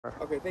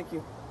Okay, thank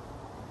you.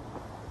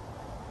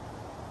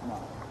 No.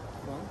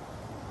 No?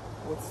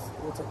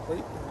 What's a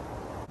plate?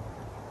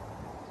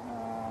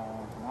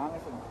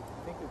 Honestly,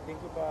 think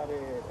about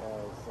it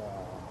as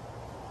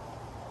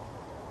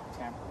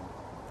tampering.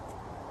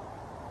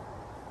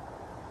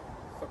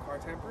 A car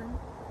tampering?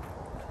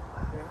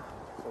 Yeah.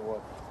 So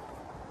what?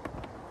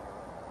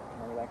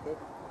 Remember that good?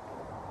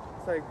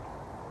 It's like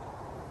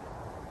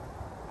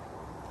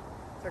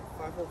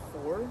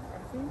 504,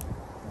 I think.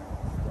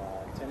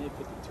 No, it's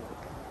 10852.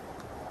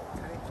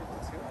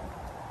 1052.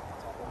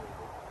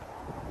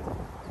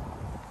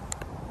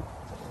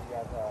 You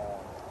got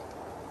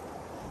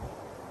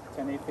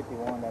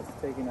 10851. That's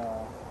taking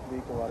a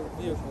vehicle out of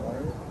the vehicle,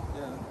 right?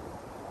 Yeah.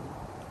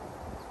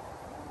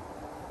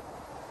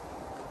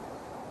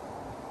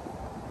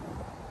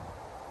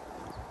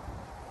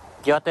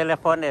 Your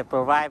telephone is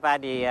provided by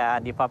the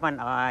department,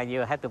 or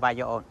you have to buy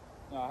your own?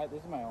 No,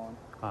 this is my own.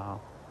 Oh.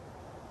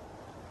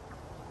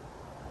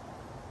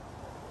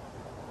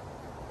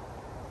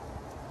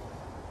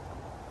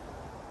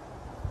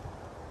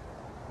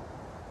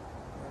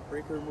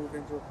 Breaker removed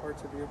into a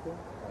parts of vehicle.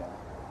 Yeah.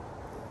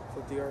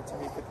 So DR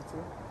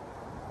 1052.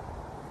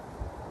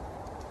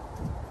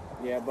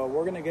 Yeah, but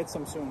we're gonna get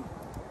some soon.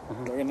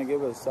 Mm-hmm. They're gonna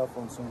give us a cell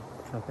phone soon.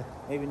 Okay.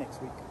 Maybe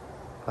next week.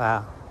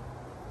 Wow.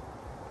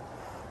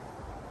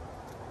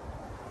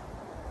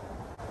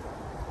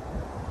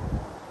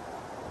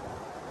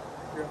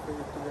 You're for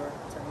your DR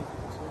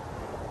 1052.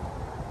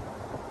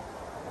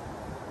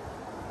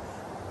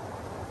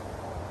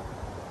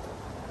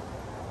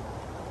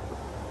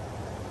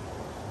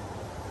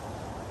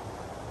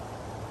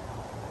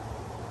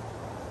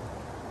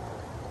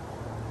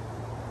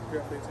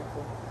 You're for your 10-4.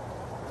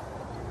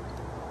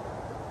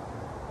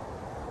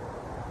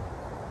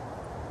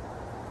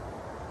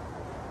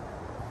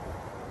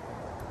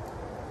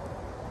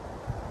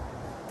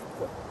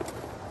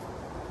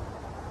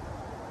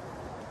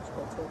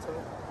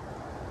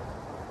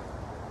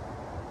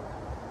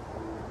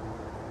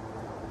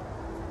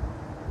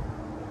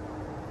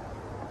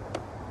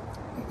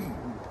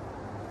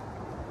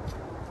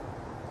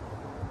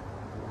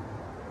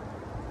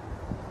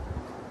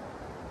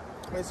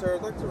 Hey sir,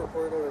 I'd like to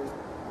report a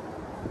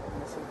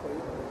missing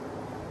plate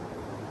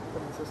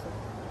from the system.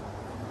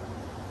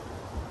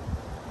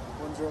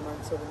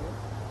 10978.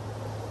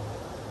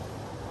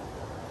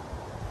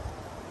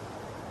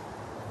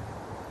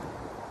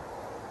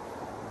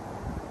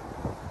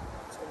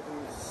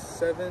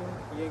 7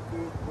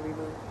 Yankee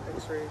Lima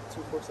X-ray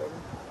 247.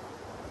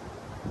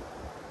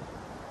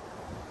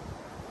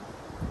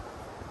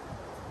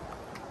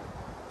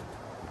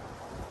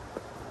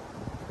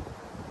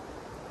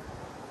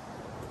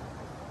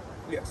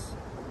 Yes.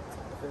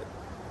 That's it.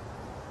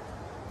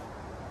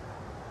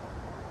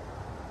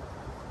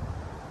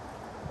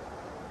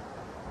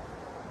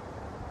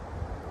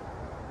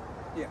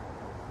 Yeah.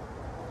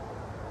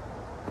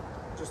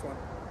 Just one.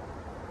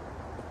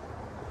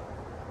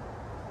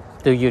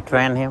 Do you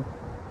train him?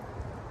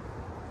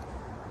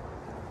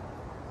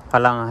 How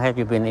long have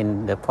you been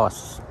in the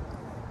force?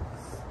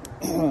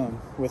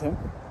 With him?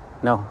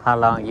 No, how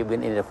long you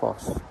been in the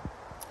force?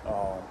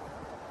 Oh,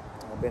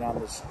 I've been on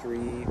the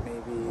street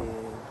maybe.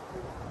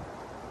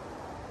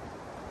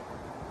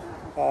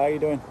 How you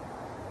doing?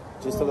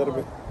 Just a little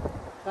bit.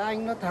 Các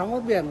anh nó tháo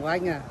mất biển của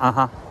anh à?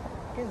 Uh-huh.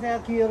 Cái xe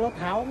kia nó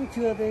tháo cũng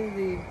chưa thấy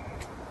gì.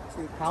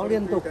 Tháo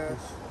liên tục.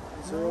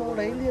 Nó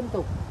lấy liên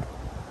tục.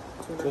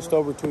 Just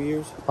over 2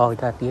 years. Oh,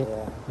 that good.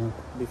 Yeah. Mm.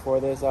 Before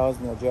this, I was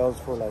in the jails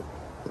for like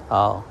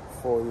Oh.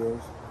 4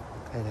 years.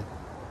 Okay. Yeah.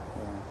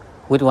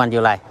 Which one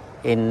you like?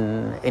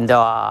 Indoor?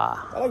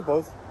 I like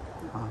both.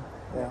 Uh-huh.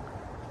 Yeah.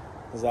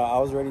 Because I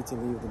was ready to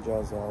leave the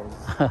jail, so I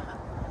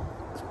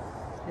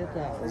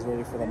was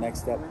ready for the next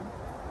step.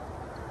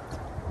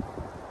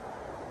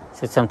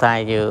 So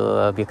sometimes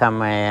you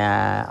become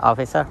a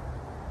officer,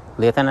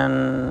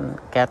 lieutenant,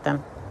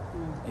 captain.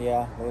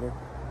 Yeah, later.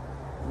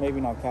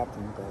 Maybe not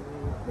captain, but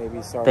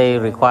maybe sergeant. They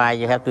require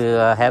you have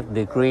to have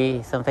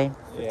degree something.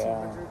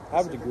 Yeah, I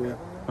have a degree.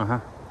 Uh-huh.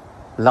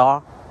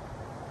 Law.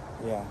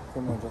 Yeah,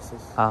 criminal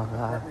justice. Oh,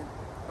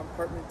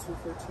 Apartment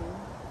 214.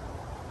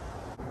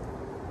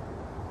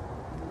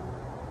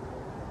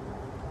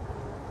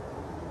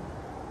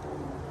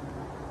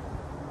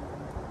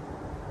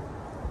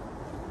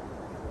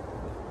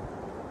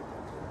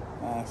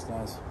 That's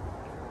nice.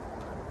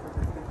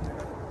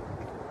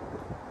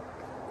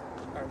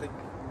 Alright, thank you.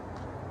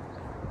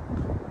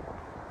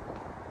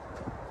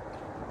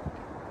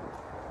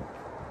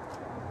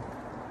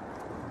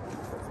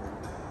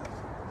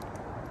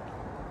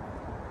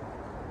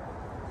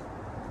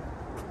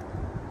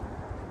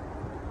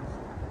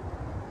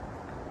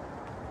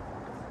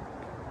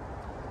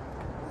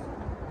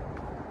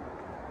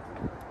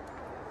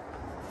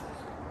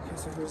 Okay,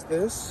 so here's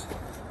this.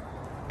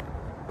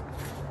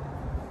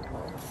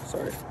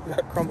 Sorry,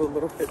 that crumbled a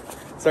little bit.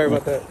 Sorry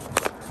about that.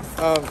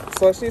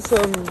 So I just need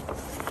some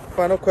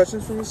final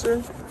questions from you, sir.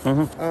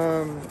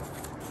 Mm-hmm.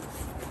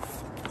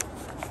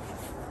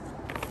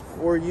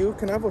 For you,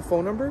 can I have a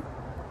phone number?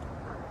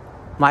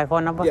 My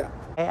phone number? Yeah.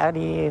 I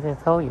already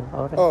told you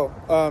already. Oh,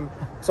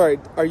 sorry.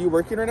 Are you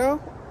working right now?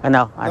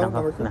 No, I No, don't not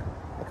know. working? No.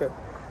 Okay.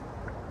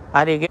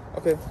 I did get.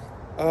 Okay.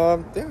 Yeah,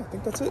 I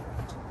think that's it.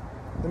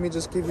 Let me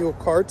just give you a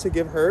card to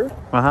give her.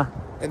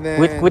 And then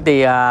With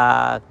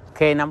the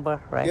K number,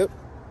 right? Yep.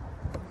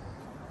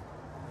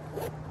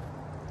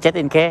 Just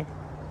in case.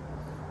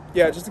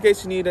 Yeah, just in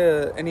case you need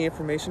any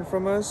information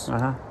from us,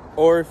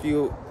 or if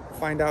you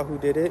find out who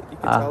did it, you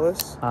can tell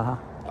us.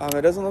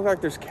 It doesn't look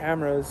like there's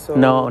cameras, so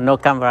No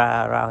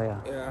camera around here.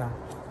 Yeah.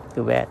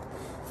 Too bad.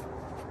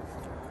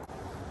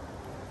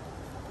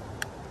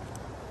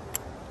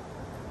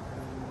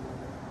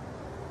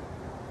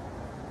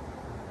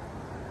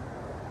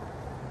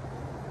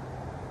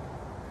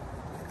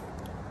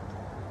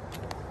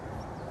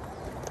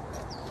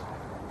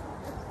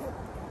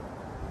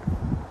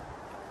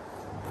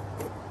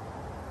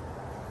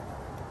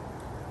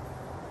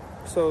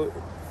 So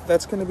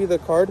that's going to be the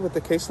card with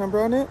the case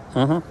number on it.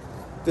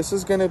 This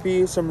is going to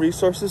be some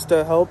resources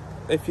to help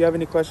if you have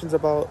any questions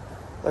about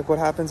like what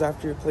happens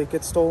after your plate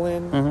gets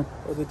stolen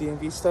or the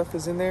DMV stuff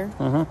is in there.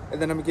 And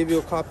then I'm going to give you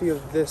a copy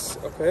of this,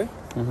 okay?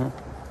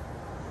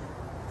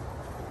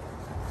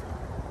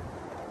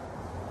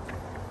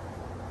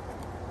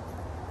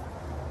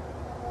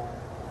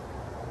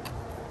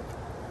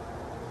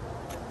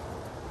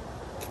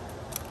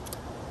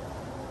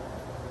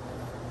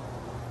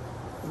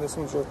 And this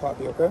one's your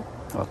copy, okay?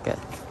 Okay.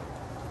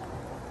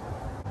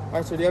 All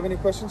right, so do you have any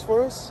questions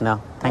for us?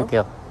 No, thank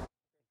you.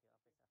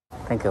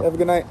 Thank you. Have a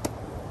good night.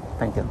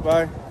 Thank you.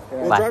 Bye.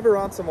 We'll Bye. drive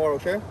around some more,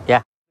 okay?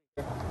 Yeah.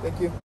 Thank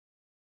you.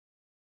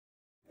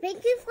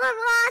 Thank you for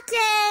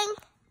watching.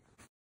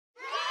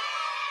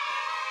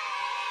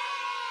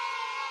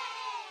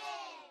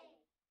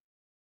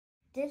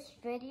 This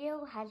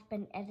video has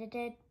been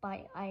edited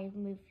by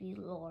iMovie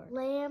Lord.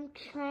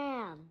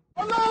 LAMBodyCAM.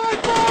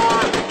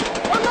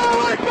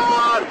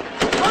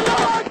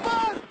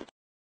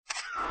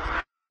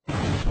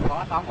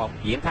 Có một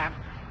diễn tham.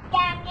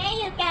 Càng nghe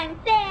nhiều càng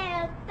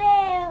tèo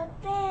tèo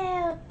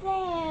tèo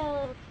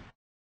tèo.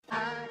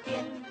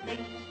 Chiến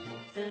binh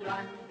sư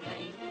loan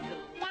nhảy dù.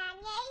 Càng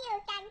nghe nhiều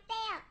càng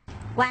tèo.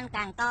 Quan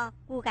càng to,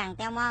 cu càng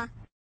teo mo.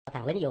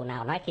 Thằng lính dù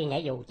nào nói khi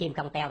nhảy dù chim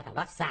không teo thằng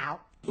đó xạo.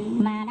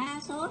 Mà đa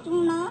số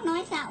chúng nó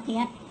nói xạo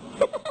thiệt.